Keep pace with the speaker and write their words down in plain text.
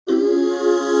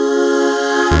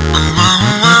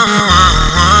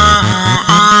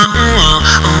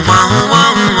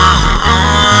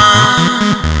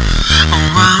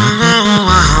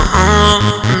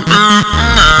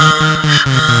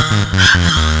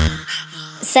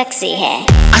Sexy है.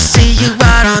 I see you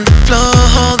out on the floor,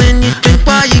 holding your drink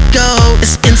while you go.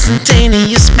 It's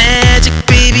instantaneous magic,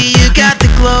 baby, you got the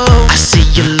glow. I see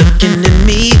you looking at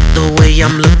me the way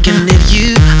I'm looking at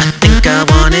you. I think I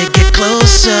wanna get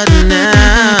closer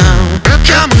now.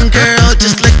 Come on, girl,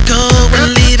 just let go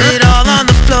and leave it all on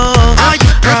the floor. All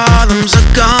your problems are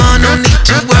gone, no need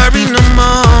to worry no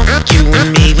more. You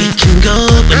and me, we can go,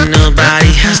 but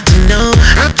nobody has to know.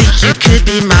 I think you could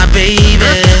be my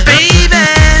baby, baby.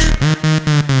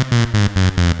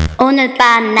 오늘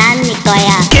밤 난 네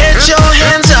거야. Get your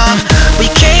hands up. We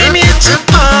came here to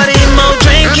party, more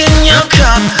drink in your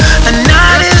cup. The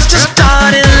night is just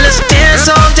starting, let's dance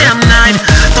all damn night.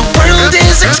 The world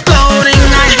is exploding,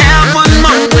 I have one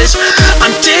more wish.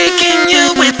 I'm taking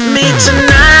you with me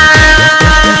tonight.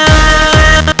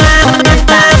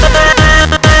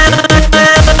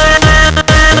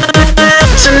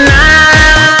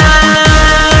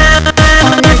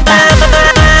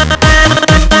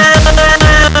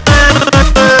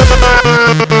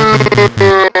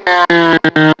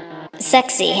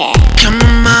 Sexy है. Come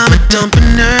on, mama, don't be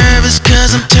nervous,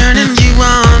 cause I'm turning you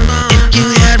on. If you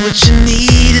had what you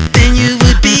needed, then you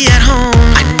would be at home.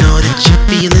 I know that you're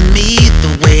feeling me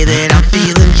the way that I'm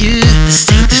feeling you. This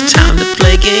ain't the time to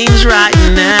play games right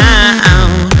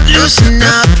now. Loosen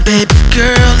up, baby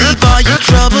girl, leave all your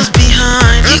troubles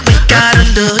behind. You ain't gotta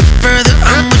look further,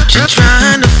 I'm what you're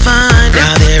trying to find.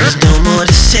 Now there is no more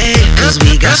to say, cause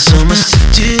we got so much to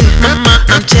do. Mama,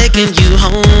 I'm taking you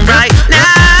home right now.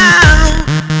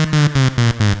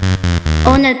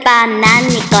 오늘 밤 난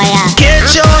네 거야. Get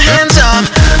your hands up.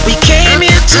 We came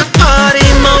here to party,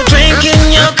 more drink in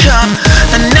your cup.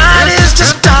 The night is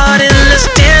just starting, let's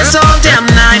dance all damn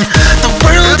night. The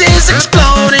world is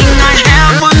exploding, I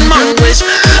have one more wish.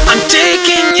 I'm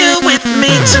taking you with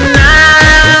me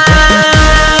tonight.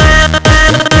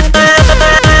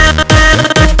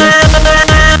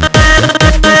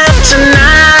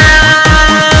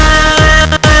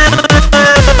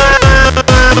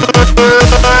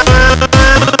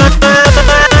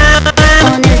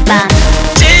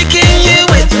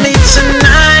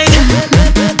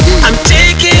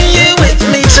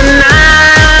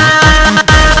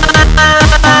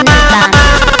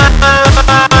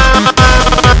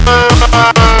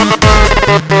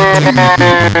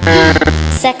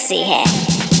 Sexy है.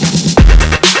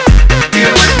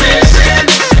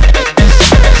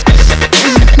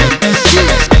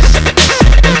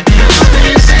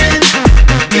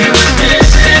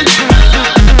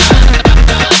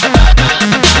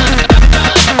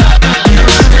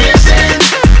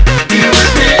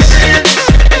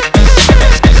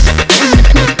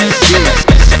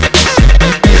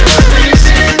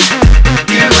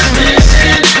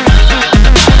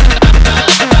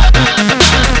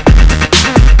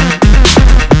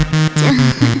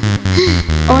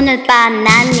 오늘 밤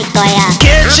난 네 거야.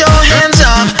 Get your hands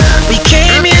up. We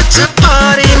came here to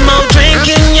party, more drink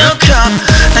in your cup.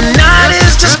 The night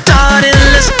is just starting,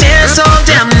 let's dance all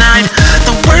damn night.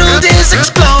 The world is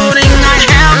exploding, I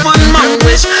have one more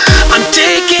wish. I'm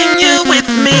taking you with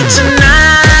me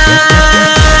tonight.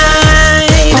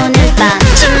 오늘 밤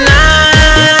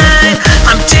Tonight,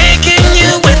 I'm taking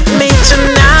you with me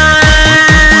tonight.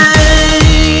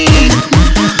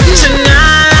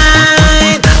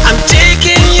 Tonight, I'm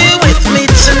taking you with me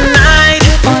tonight.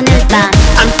 오늘 밤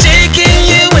I'm taking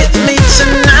you with me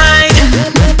tonight.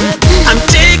 I'm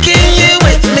taking you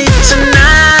with me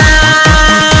tonight.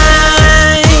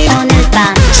 오늘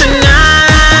밤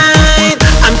Tonight,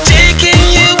 I'm taking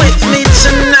you with me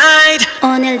tonight.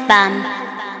 오늘 밤